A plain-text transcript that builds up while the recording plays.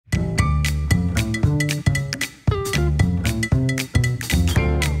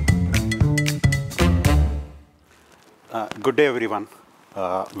Good day, everyone.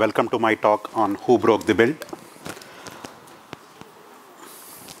 Welcome to my talk on who broke the build.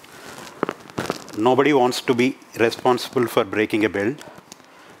 Nobody wants to be responsible for breaking a build,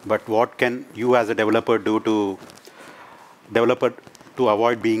 but what can you as a developer do to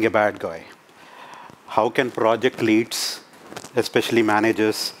avoid being a bad guy? How can project leads, especially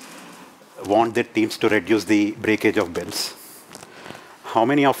managers, want their teams to reduce the breakage of builds? How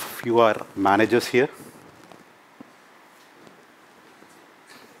many of you are managers here?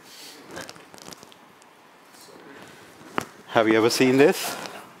 Have you ever seen this?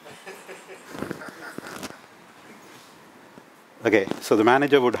 Okay, so the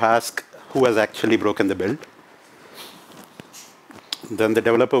manager would ask who has actually broken the build. Then the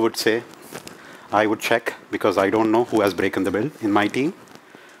developer would say, I would check because I don't know who has broken the build in my team.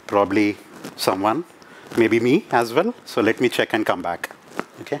 Probably someone, maybe me as well. So let me check and come back.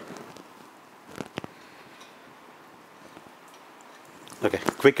 Okay. Okay,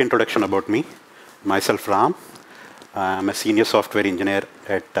 quick introduction about me. Myself, Ram. I'm a senior software engineer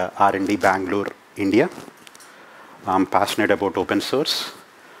at R&D Bangalore, India. I'm passionate about open source.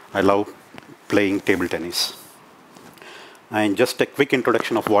 I love playing table tennis. And just a quick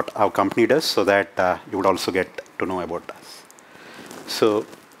introduction of what our company does so that you would also get to know about us. So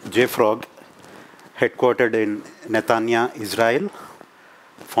JFrog, headquartered in Netanya, Israel,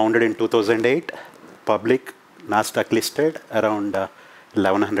 founded in 2008, public, NASDAQ listed, around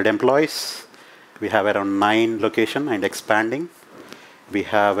 1,100 employees. We have around 9 locations and expanding. We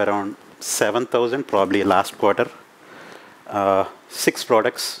have around 7,000, probably last quarter. 6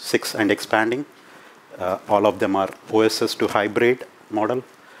 products, 6 and expanding. All of them are OSS to hybrid model.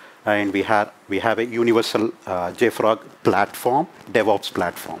 And we have a universal JFrog platform, DevOps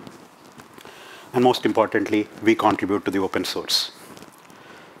platform. And most importantly, we contribute to the open source.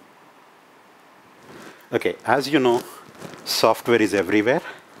 Okay, as you know, software is everywhere.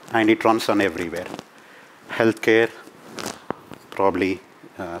 And it runs on everywhere. Healthcare, probably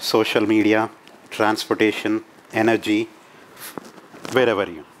social media, transportation, energy, wherever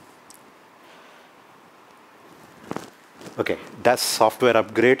you. Okay, does software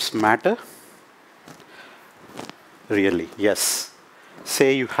upgrades matter? Really, yes.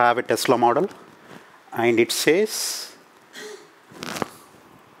 Say you have a Tesla model, and it says,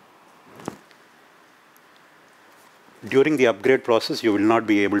 during the upgrade process, you will not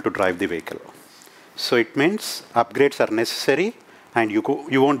be able to drive the vehicle. So it means upgrades are necessary, and you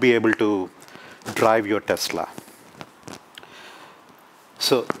won't be able to drive your Tesla.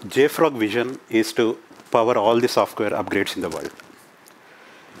 So JFrog vision is to power all the software upgrades in the world.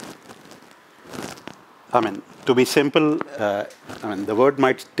 I mean, to be simple, the word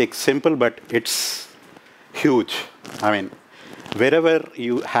might take simple, but it's huge. I mean, wherever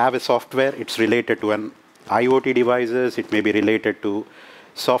you have a software, it's related to an IoT devices, it may be related to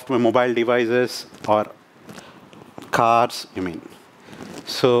software mobile devices or cars,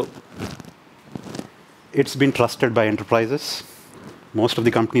 So it's been trusted by enterprises. Most of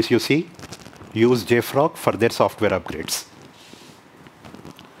the companies you see use JFrog for their software upgrades.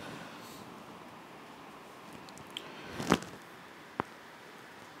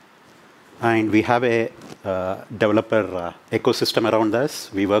 And we have a developer ecosystem around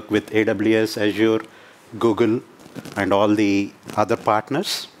us. We work with AWS, Azure, Google, and all the other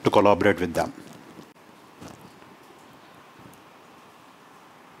partners to collaborate with them.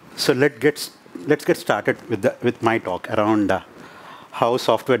 So let's get started with my talk around how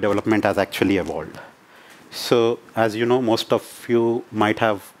software development has actually evolved. So as you know, most of you might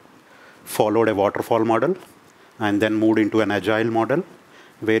have followed a waterfall model and then moved into an agile model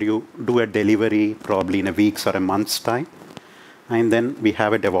where you do a delivery probably in a week's or a month's time. And then we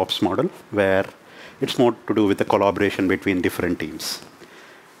have a DevOps model where it's more to do with the collaboration between different teams.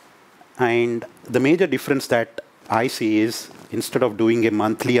 And the major difference that I see is instead of doing a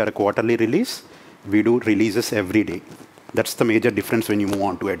monthly or a quarterly release, we do releases every day. That's the major difference when you move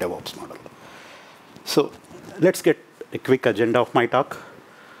on to a DevOps model. So let's get a quick agenda of my talk.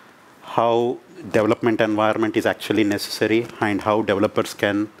 How development environment is actually necessary and how developers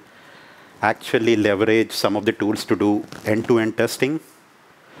can actually leverage some of the tools to do end-to-end testing.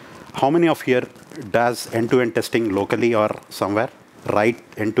 How many of here does end-to-end testing locally or somewhere? Write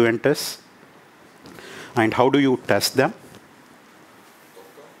end-to-end tests? And how do you test them?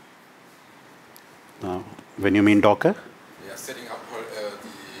 When you mean Docker? Yeah, setting up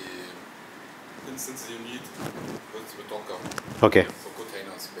the instance you need with Docker. Okay. For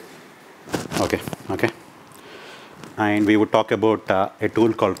containers, basically. Okay. And we would talk about a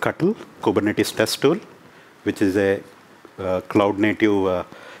tool called Kuttl, Kubernetes test tool, which is a cloud-native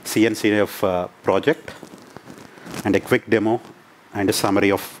CNCF project. and a quick demo and a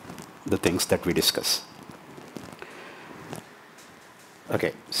summary of the things that we discuss.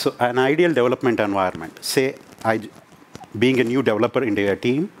 Okay, so an ideal development environment. Say, being a new developer in a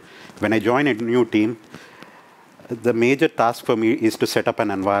team, when I join a new team, the major task for me is to set up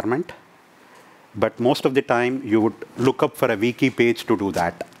an environment. But most of the time, you would look up for a wiki page to do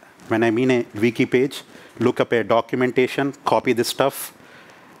that. When I mean a wiki page, look up a documentation, copy the stuff,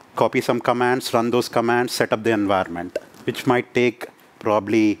 copy some commands, run those commands, set up the environment, which might take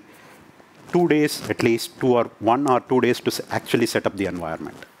probably 2 days, at least 1 or 2 days to actually set up the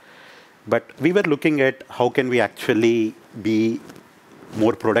environment. But we were looking at how can we actually be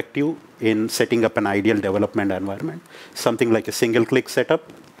more productive in setting up an ideal development environment, something like a single-click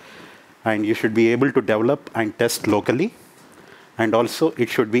setup. And you should be able to develop and test locally. And also, it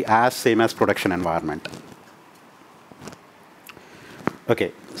should be as same as production environment.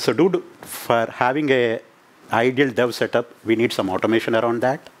 Okay, so for having a ideal dev setup, we need some automation around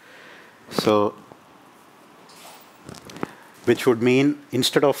that. So, which would mean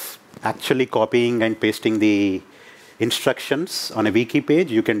instead of actually copying and pasting the instructions on a wiki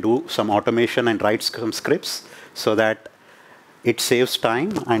page, you can do some automation and write some scripts so that it saves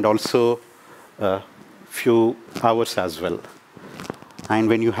time and also a few hours as well. And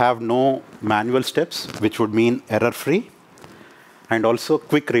when you have no manual steps, which would mean error-free, and also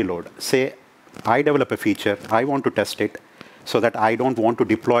quick reload. Say, I develop a feature, I want to test it, so that I don't want to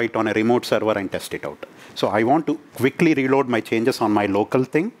deploy it on a remote server and test it out. So I want to quickly reload my changes on my local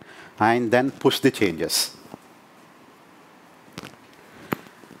thing, and then push the changes.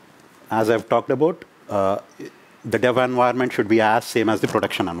 As I've talked about, the dev environment should be as same as the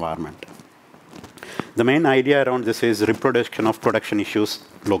production environment. The main idea around this is reproduction of production issues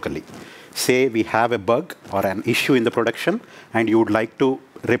locally. Say we have a bug or an issue in the production, and you would like to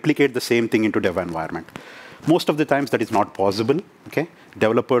replicate the same thing into dev environment. Most of the times that is not possible. Okay?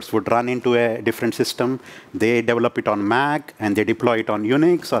 Developers would run into a different system. They develop it on Mac, and they deploy it on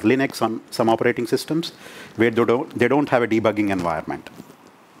Unix or Linux on some operating systems where they don't have a debugging environment.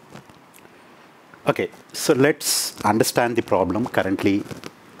 Okay, so let's understand the problem currently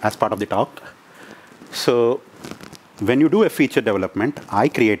as part of the talk. So when you do a feature development, I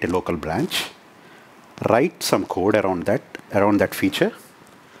create a local branch, write some code around that feature,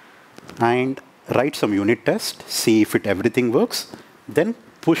 and write some unit test, see if everything works, then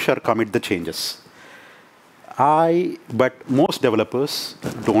push or commit the changes. But most developers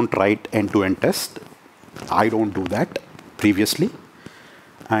don't write end-to-end test. I don't do that previously.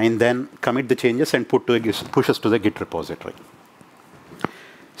 And then commit the changes and push us to the Git repository.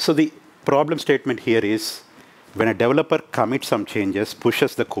 So the problem statement here is, when a developer commits some changes,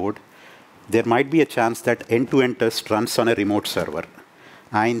 pushes the code, there might be a chance that end-to-end test runs on a remote server.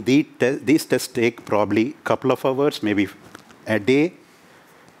 And these tests take probably a couple of hours, maybe a day,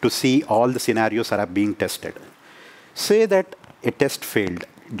 to see all the scenarios that are being tested. Say that a test failed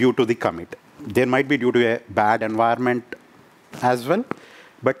due to the commit. There might be due to a bad environment as well.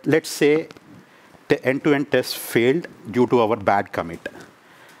 But let's say the end-to-end test failed due to our bad commit.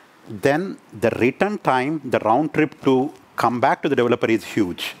 Then the return time, the round trip to come back to the developer is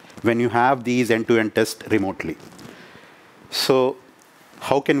huge when you have these end-to-end tests remotely. So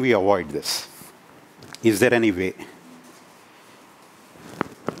how can we avoid this? Is there any way?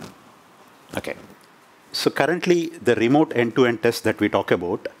 Okay. So currently, the remote end-to-end test that we talk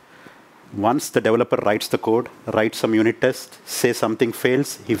about, once the developer writes the code, writes some unit tests, say something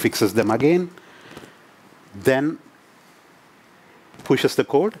fails, he fixes them again, then pushes the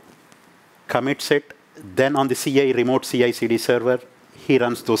code, commits it, then on the remote CI/CD server, he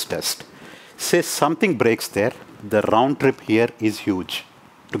runs those tests. Say something breaks there, the round trip here is huge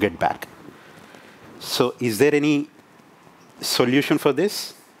to get back. So is there any solution for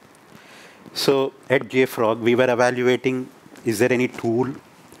this? So at JFrog, we were evaluating, is there any tool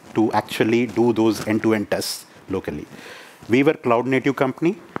to actually do those end-to-end tests locally? We were cloud native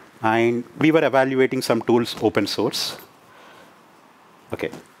company, and we were evaluating some tools open source.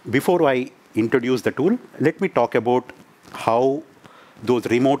 Okay, before I introduce the tool, let me talk about how those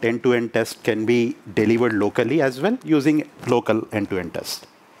remote end-to-end tests can be delivered locally as well using local end-to-end tests.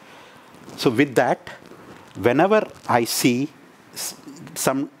 So with that, whenever I see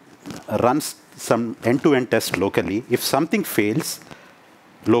runs some end-to-end test locally, if something fails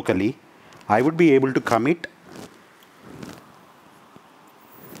locally, I would be able to commit,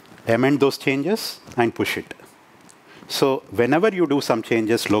 amend those changes, and push it. So whenever you do some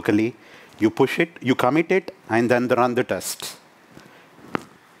changes locally, you push it, you commit it, and then run the tests.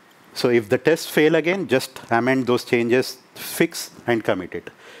 So if the tests fail again, just amend those changes, fix, and commit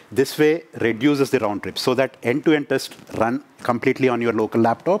it. This way reduces the round trip so that end-to-end tests run completely on your local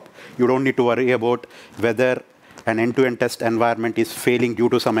laptop. You don't need to worry about whether an end-to-end test environment is failing due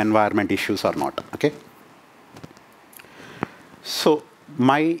to some environment issues or not. Okay. So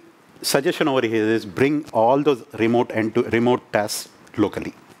my suggestion over here is bring all those remote tests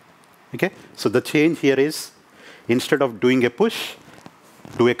locally. Okay. So the change here is instead of doing a push,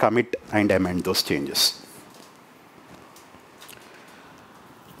 do a commit and amend those changes.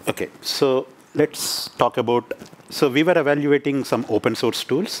 Okay, so let's talk about, so we were evaluating some open source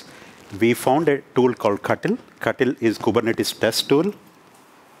tools. We found a tool called Kuttl. Kuttl is Kubernetes test tool.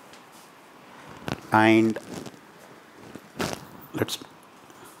 And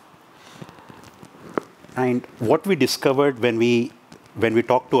what we discovered when we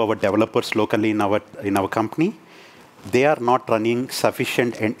talked to our developers locally in our company, they are not running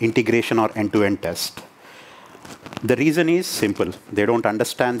sufficient integration or end-to-end test. The reason is simple. They don't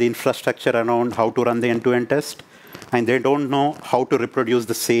understand the infrastructure around how to run the end-to-end test, and they don't know how to reproduce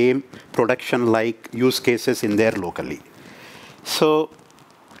the same production-like use cases in there locally. So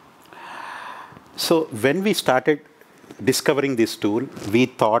when we started discovering this tool, we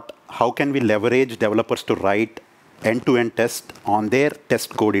thought, how can we leverage developers to write end-to-end test on their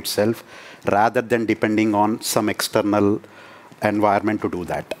test code itself, rather than depending on some external environment to do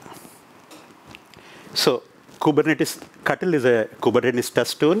that. So Kuttl is a Kubernetes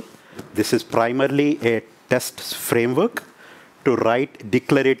test tool. This is primarily a test framework to write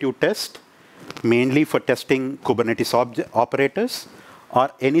declarative test, mainly for testing Kubernetes operators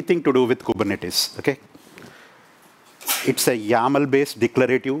or anything to do with Kubernetes. Okay? It's a YAML-based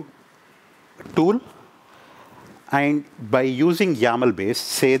declarative tool. And by using YAML-based,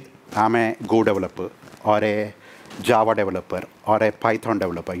 say I'm a Go developer or a Java developer or a Python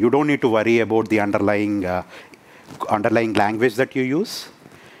developer, you don't need to worry about the underlying language that you use.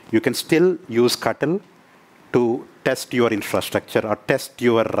 You can still use Kuttl to test your infrastructure or test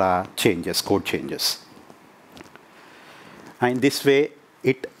your code changes. And this way,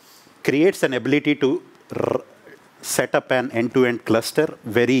 it creates an ability to set up an end-to-end cluster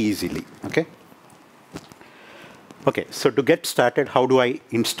very easily. Okay? Okay, so to get started, how do I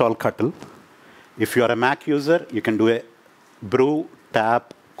install Kuttl? If you are a Mac user, you can do a brew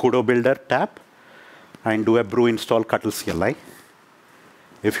tap kudo builder tap and do a brew install Kuttl CLI.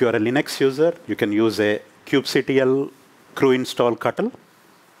 If you are a Linux user, you can use a kubectl crew install Kuttl.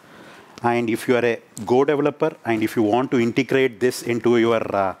 And if you are a Go developer and if you want to integrate this into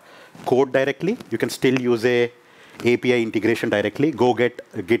your code directly, you can still use a API integration directly. Go get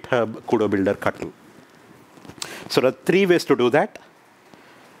GitHub kudo builder Kuttl. So there are 3 ways to do that.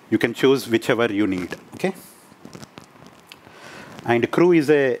 You can choose whichever you need. Okay. And Crew is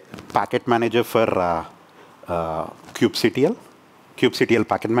a packet manager for kubectl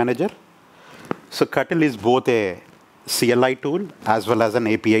packet manager. So Kuttl is both a CLI tool as well as an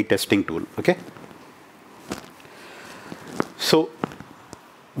API testing tool. Okay. So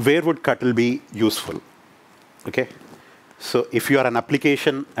where would Kuttl be useful? Okay. So if you are an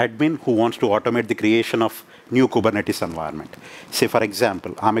application admin who wants to automate the creation of new Kubernetes environment, say for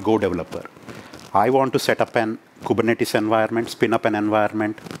example, I'm a Go developer. I want to set up an Kubernetes environment, spin up an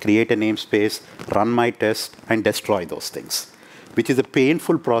environment, create a namespace, run my test, and destroy those things, which is a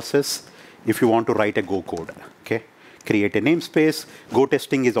painful process if you want to write a Go code. Okay? Create a namespace. Go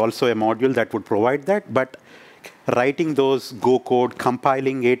testing is also a module that would provide that, but writing those Go code,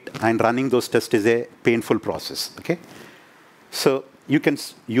 compiling it, and running those tests is a painful process. Okay? So you can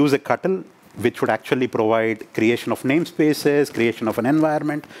use a Kuttl, which would actually provide creation of namespaces, creation of an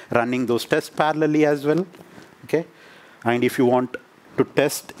environment, running those tests parallelly as well. Okay? And if you want to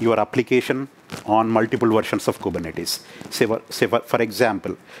test your application on multiple versions of Kubernetes, say for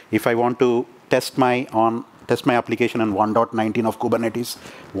example, if I want to test my application on 1.19 of Kubernetes,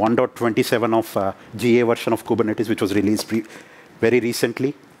 1.27 of GA version of Kubernetes, which was released very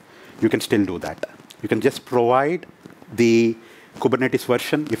recently, you can still do that. You can just provide the Kubernetes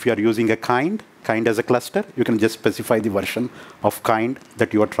version. If you are using a kind as a cluster, you can just specify the version of kind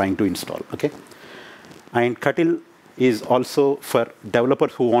that you are trying to install. Okay? And Kuttl is also for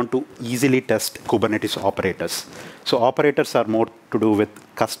developers who want to easily test Kubernetes operators. So operators are more to do with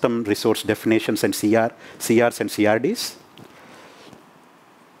custom resource definitions and CRs and CRDs.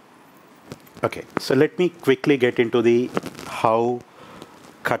 Okay, so let me quickly get into the how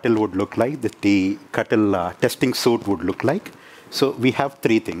Kuttl would look like, the Kuttl testing suite would look like. So we have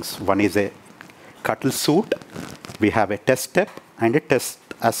 3 things. One is a Kuttl suite. We have a test step and a test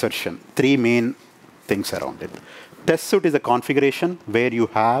assertion. 3 main things around it. test suite is a configuration where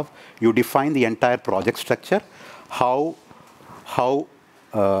you define the entire project structure, how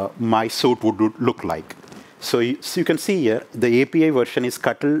my suite would look like. So you can see here, the API version is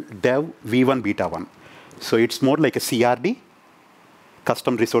Kuttl dev v1 beta 1. So it's more like a CRD,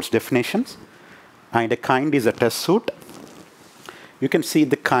 custom resource definitions, and a kind is a test suite. You can see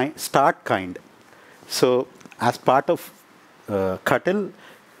the start kind. So as part of Kuttl,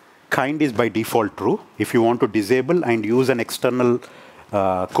 kind is by default true. If you want to disable and use an external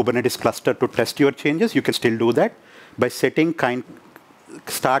Kubernetes cluster to test your changes, you can still do that by setting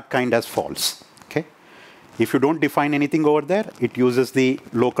start kind as false. Okay. If you don't define anything over there, it uses the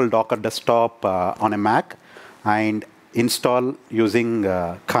local Docker desktop on a Mac and install using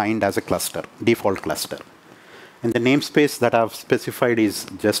kind as a cluster, default cluster. And the namespace that I've specified is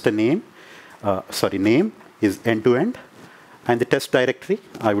just a name. Name is end-to-end. And the test directory,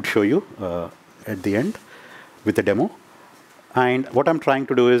 I would show you at the end with the demo. And what I'm trying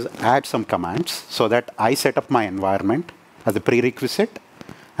to do is add some commands so that I set up my environment as a prerequisite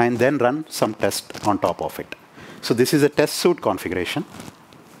and then run some test on top of it. So this is a test suite configuration.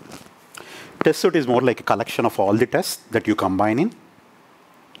 Test suite is more like a collection of all the tests that you combine in.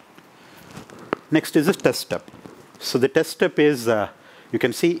 Next is the test step. So the test step is, you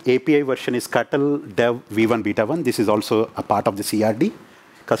can see API version is Kuttl dev v1 beta 1. This is also a part of the CRD,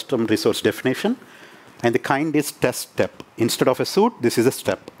 custom resource definition. And the kind is test step. Instead of a suite, this is a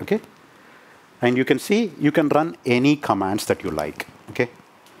step. Okay. And you can see you can run any commands that you like. Okay.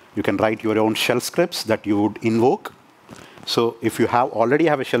 You can write your own shell scripts that you would invoke. So if you already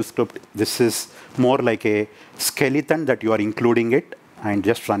have a shell script, this is more like a skeleton that you are including it and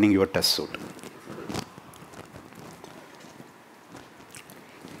just running your test suite.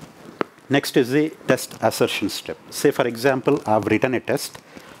 Next is the test assertion step. Say, for example, I've written a test.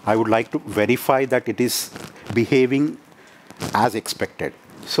 I would like to verify that it is behaving as expected.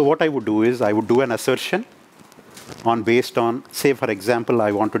 So what I would do is I would do an assertion based on, say, for example,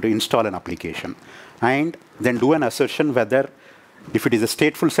 I wanted to install an application. And then do an assertion whether, if it is a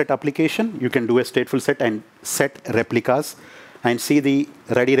stateful set application, you can do a stateful set and set replicas and see the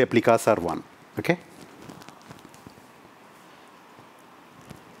ready replicas are 1. Okay?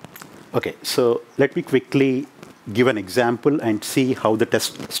 Okay, so let me quickly give an example and see how the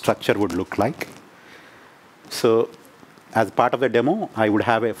test structure would look like. So as part of the demo, I would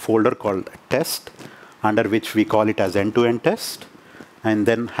have a folder called test, under which we call it as end-to-end test, and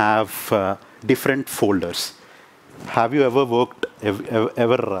then have different folders. Have you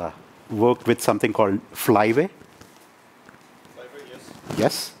ever worked with something called Flyway? Flyway, yes.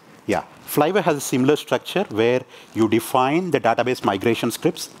 Yes? Yeah. Flyway has a similar structure where you define the database migration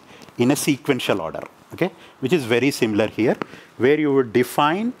scripts in a sequential order, okay? Which is very similar here, where you would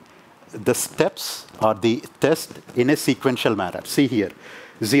define the steps or the test in a sequential manner. See here,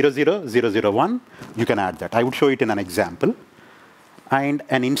 00001, you can add that. I would show it in an example. And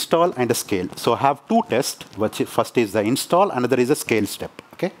an install and a scale. So I have two tests, which first is the install, another is a scale step,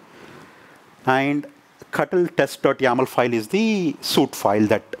 okay? And Kuttl test.yaml file is the suite file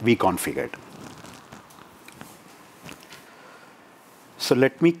that we configured. So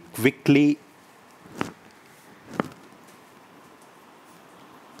let me quickly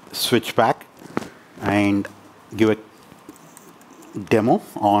switch back and give a demo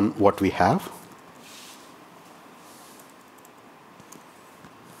on what we have.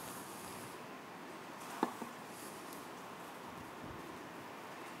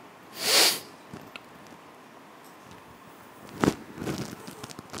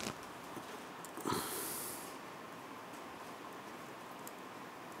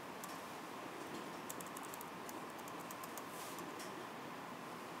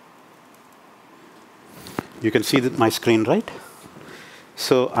 You can see my screen, right?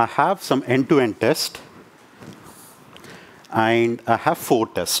 So I have some end-to-end test, and I have 4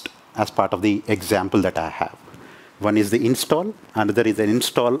 tests as part of the example that I have. One is the install, another is an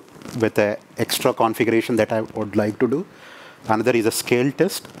install with an extra configuration that I would like to do. Another is a scale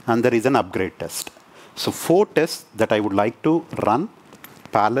test, and there is an upgrade test. So 4 tests that I would like to run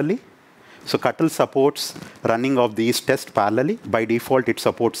parallelly. So Kuttl supports running of these tests parallelly. By default, it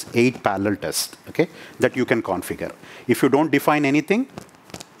supports 8 parallel tests, okay, that you can configure. If you don't define anything,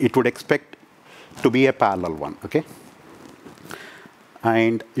 it would expect to be a parallel one, okay?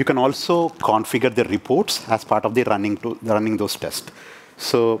 And you can also configure the reports as part of the running those tests.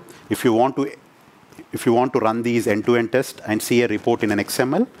 So if you want to run these end-to-end tests and see a report in an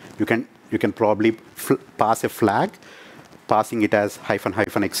XML, you can probably pass a flag, passing it as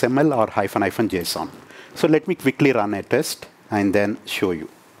 --XML or --JSON. So let me quickly run a test and then show you.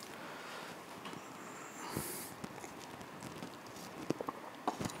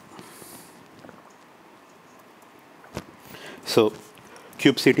 So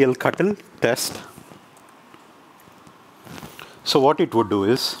kubectl Kuttl test. So what it would do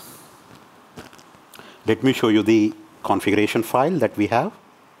is, let me show you the configuration file that we have.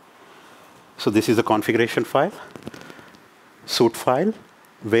 So this is a configuration file, suit file,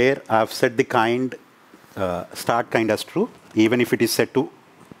 where I've set the kind, start kind as true. Even if it is set to,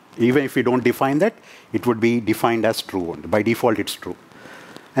 even if we don't define that, it would be defined as true. By default, it's true.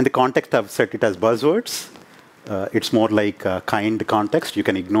 And the context, I've set it as buzzwords. It's more like kind context. You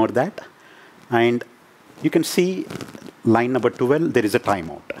can ignore that. And you can see line number 12, there is a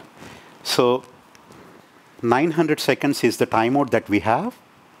timeout. So 900 seconds is the timeout that we have.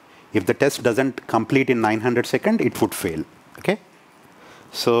 If the test doesn't complete in 900 seconds, it would fail. Okay?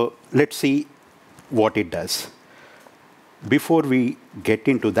 So let's see what it does. Before we get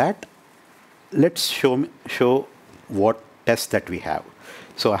into that, let's show what test that we have.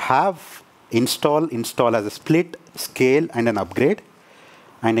 So I have install as a split, scale, and an upgrade.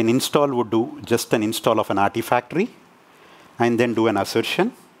 And an install would do just an install of an artifactory, and then do an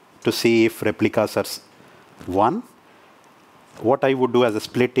assertion to see if replicas are 1. What I would do as a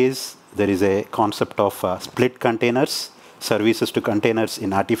split is, there is a concept of split containers, services to containers in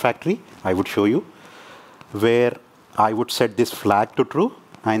artifactory. I would show you, where I would set this flag to true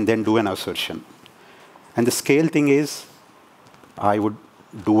and then do an assertion. And the scale thing is, I would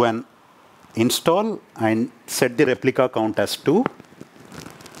do an install and set the replica count as 2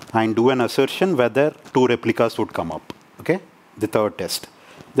 and do an assertion whether 2 replicas would come up. Okay? The third test.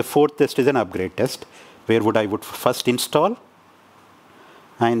 The fourth test is an upgrade test, where I would first install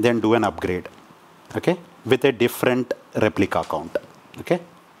and then do an upgrade, okay, with a different replica count. Okay?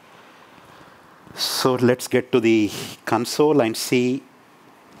 So let's get to the console and see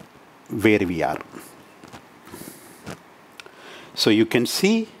where we are. So you can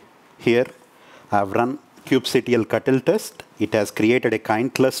see here, I've run kubectl Kuttl test. It has created a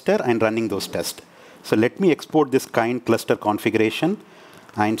kind cluster and running those tests. So let me export this kind cluster configuration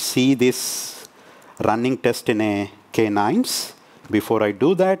and see this running test in a K9s. Before I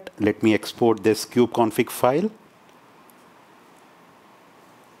do that, let me export this kubeconfig file.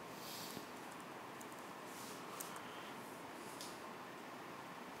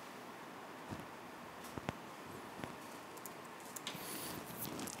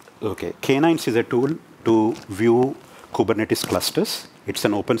 Okay, K9s is a tool to view Kubernetes clusters. It's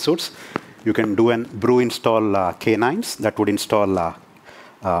an open source. You can do an brew install K9s that would install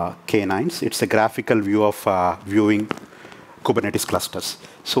K9s. It's a graphical view of viewing Kubernetes clusters.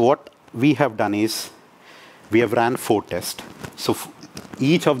 So what we have done is, we have ran 4 tests. So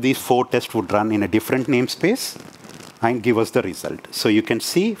each of these 4 tests would run in a different namespace and give us the result. So you can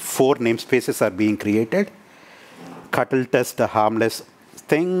see 4 namespaces are being created. Kuttl test, the harmless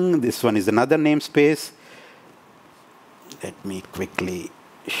thing. This one is another namespace. Let me quickly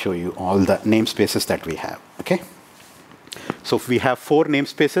show you all the namespaces that we have. Okay? So if we have 4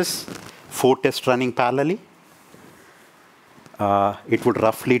 namespaces, 4 tests running parallelly, it would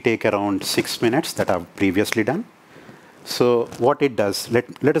roughly take around 6 minutes that I've previously done. So what it does,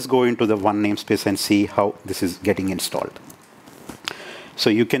 let us go into the one namespace and see how this is getting installed. So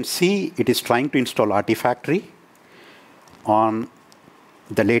you can see it is trying to install Artifactory on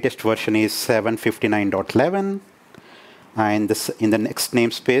the latest version is 759.11, and this, in the next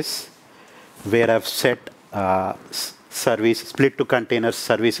namespace, where I've set service split to containers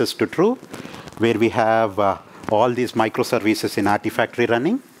services to true, where we have all these microservices in Artifactory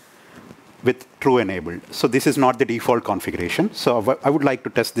running with true enabled. So this is not the default configuration. So I would like to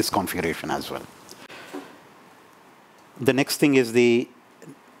test this configuration as well. The next thing is the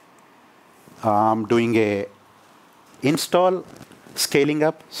doing a install, scaling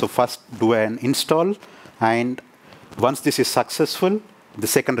up. So first do an install, and once this is successful, the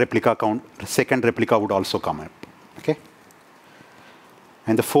second replica would also come up. Okay.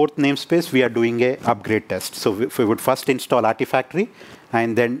 And the fourth namespace, we are doing a upgrade test. So if we would first install Artifactory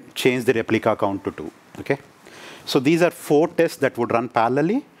and then change the replica count to 2. Okay. So these are 4 tests that would run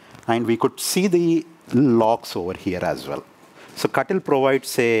parallelly, and we could see the logs over here as well. So Kuttl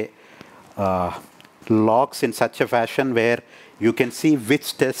provides a logs in such a fashion where you can see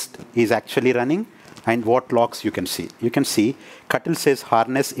which test is actually running and what logs you can see. You can see Kuttl says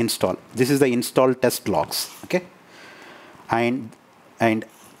harness install. This is the install test logs. Okay. And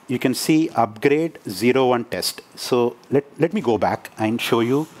you can see upgrade 01 test. So let me go back and show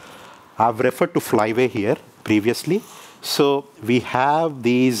you. I've referred to Flyway here previously. So we have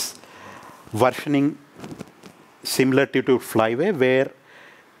these versioning similar to Flyway, where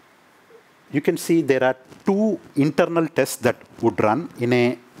you can see there are 2 internal tests that would run in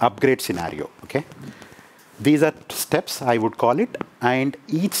a upgrade scenario. Okay. these are steps, I would call it, and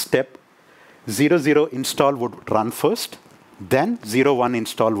each step 00 install would run first, then 01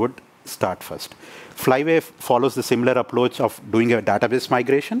 install would start first. Flyway follows the similar approach of doing a database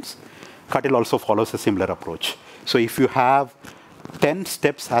migrations. Kuttl also follows a similar approach. So if you have 10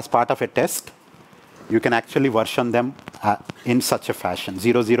 steps as part of a test, you can actually version them in such a fashion: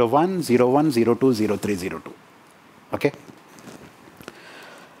 001, 01, 02, 03, 02. Okay?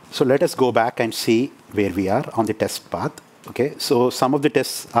 So let us go back and see where we are on the test path. Okay? So some of the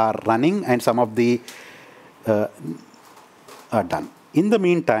tests are running and some of the are done. In the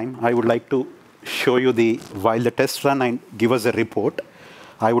meantime, I would like to show you while the tests run and give us a report,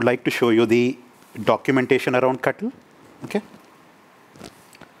 I would like to show you the documentation around Kuttl. Okay?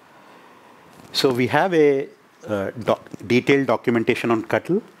 So we have a detailed documentation on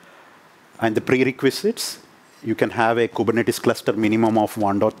Kuttl and the prerequisites. You can have a Kubernetes cluster minimum of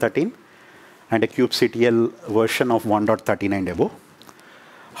 1.13 and a kubectl version of 1.13 and above.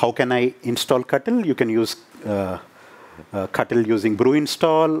 How can I install Kuttl? You can use Kuttl using brew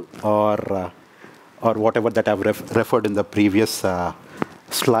install or whatever that I've referred in the previous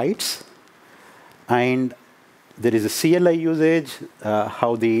slides. And there is a CLI usage,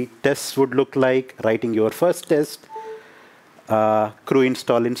 how the tests would look like, writing your first test. Crew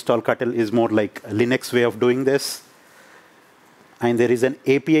install Kuttl is more like a Linux way of doing this. And there is an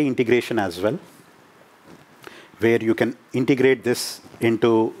API integration as well, where you can integrate this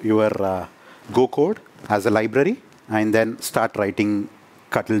into your Go code as a library and then start writing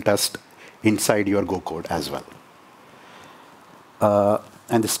Kuttl test inside your Go code as well.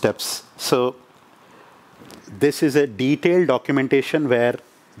 And the steps. So this is a detailed documentation where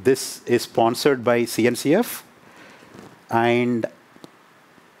this is sponsored by CNCF and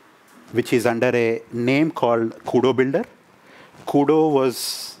which is under a name called Kudo Builder. Kudo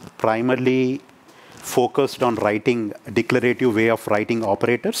was primarily focused on writing a declarative way of writing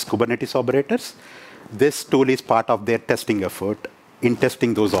operators, Kubernetes operators. This tool is part of their testing effort in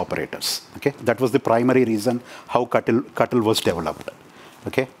testing those operators. Okay, that was the primary reason how Kuttl was developed.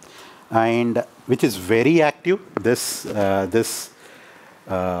 Okay, and which is very active. This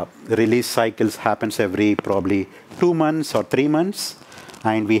release cycles happens every probably 2 months or 3 months,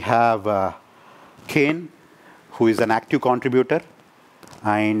 and we have Kane, who is an active contributor,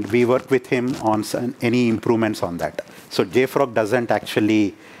 and we work with him on any improvements on that. So JFrog doesn't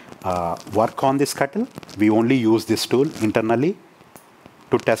actually work on this Kuttl. We only use this tool internally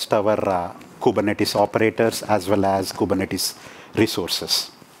to test our Kubernetes operators as well as Kubernetes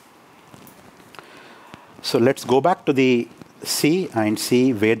resources. So let's go back to the C and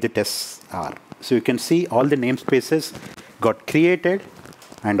see where the tests are. So you can see all the namespaces got created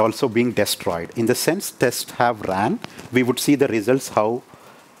and also being destroyed. In the sense tests have ran, we would see the results how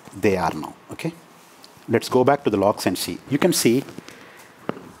they are now. Okay, let's go back to the logs and see. You can see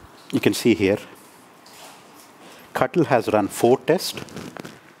here, Kuttl has run 4 tests,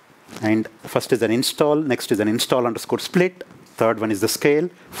 and first is an install, next is an install underscore split, third one is the scale,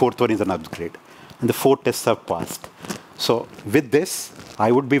 fourth one is an upgrade, and the 4 tests have passed. So with this,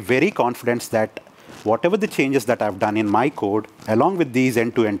 I would be very confident that whatever the changes that I've done in my code, along with these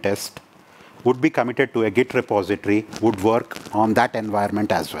end-to-end tests, would be committed to a Git repository, would work on that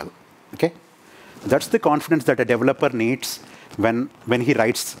environment as well. Okay, that's the confidence that a developer needs when he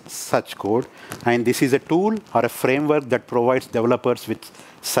writes such code. And this is a tool or a framework that provides developers with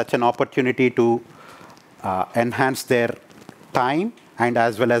such an opportunity to enhance their time and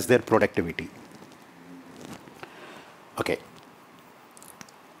as well as their productivity. Okay,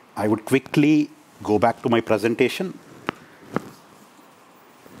 I would quickly go back to my presentation.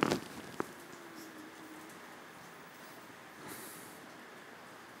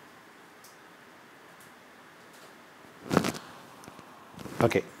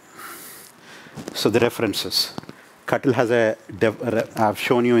 Okay, so the references. Kuttl has I've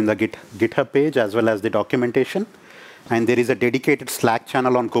shown you in the GitHub page as well as the documentation. And there is a dedicated Slack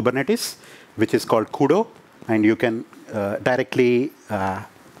channel on Kubernetes, which is called Kudo. And you can directly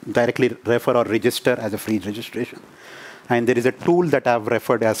refer or register as a free registration. And there is a tool that I've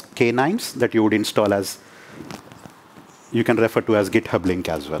referred as K9s that you would install as, you can refer to as GitHub link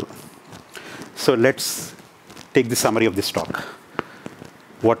as well. So let's take the summary of this talk.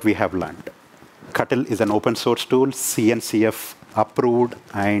 What we have learned. Kuttl is an open source tool, CNCF approved,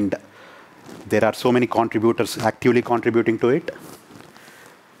 and there are so many contributors actively contributing to it.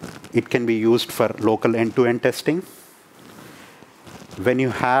 It can be used for local end-to-end testing. When you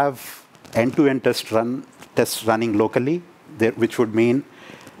have end-to-end tests running locally, which would mean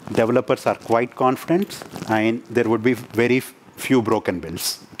developers are quite confident and there would be very few broken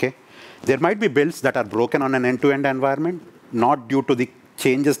builds. Okay? There might be builds that are broken on an end-to-end environment, not due to the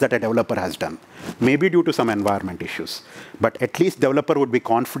changes that a developer has done, maybe due to some environment issues. But at least developer would be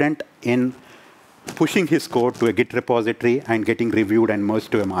confident in pushing his code to a Git repository and getting reviewed and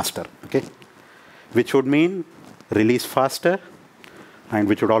merged to a master, okay? Which would mean release faster, and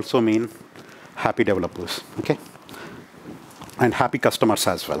which would also mean happy developers, okay? And happy customers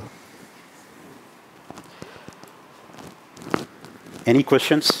as well. Any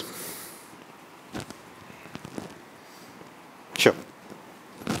questions? Sure.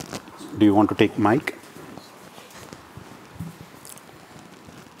 Do you want to take mic?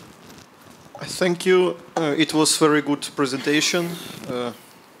 Thank you. It was very good presentation.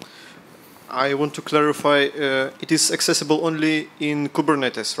 I want to clarify, it is accessible only in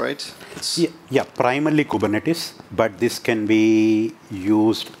Kubernetes, right? Yeah, primarily Kubernetes, but this can be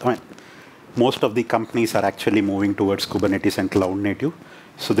used. Most of the companies are actually moving towards Kubernetes and cloud native.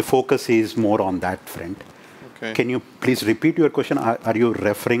 So the focus is more on that front. Okay. Can you please repeat your question? Are you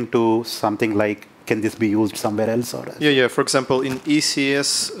referring to something like, can this be used somewhere else? Or Yeah. For example, in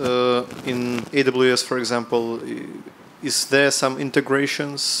ECS, in AWS, for example, is there some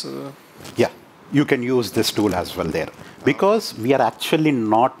integrations? Yeah, you can use this tool as well there. Because we are actually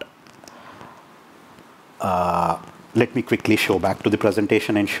not... let me quickly show back to the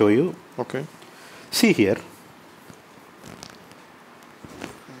presentation and show you. Okay. See here.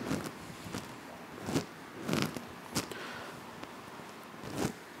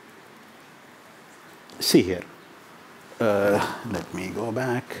 See here. Let me go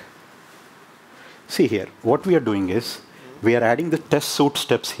back. See here. What we are doing is we are adding the test suite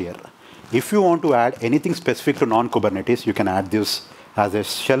steps here. If you want to add anything specific to non-Kubernetes, you can add this as a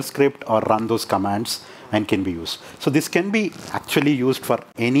shell script or run those commands and can be used. So this can be actually used for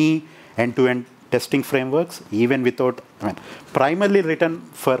any end-to-end testing frameworks, even without, primarily written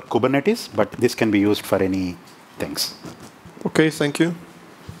for Kubernetes, but this can be used for any things. Okay, thank you.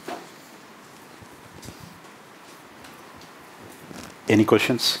 Any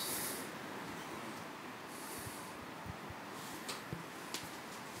questions?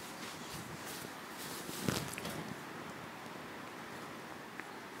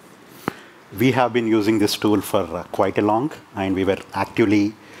 We have been using this tool for quite a long, and we were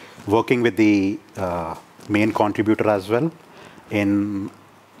actively working with the main contributor as well in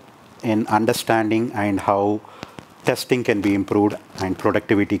understanding and how testing can be improved and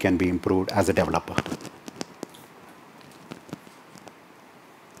productivity can be improved as a developer.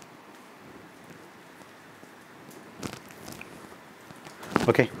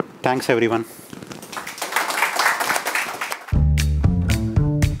 Okay, thanks everyone.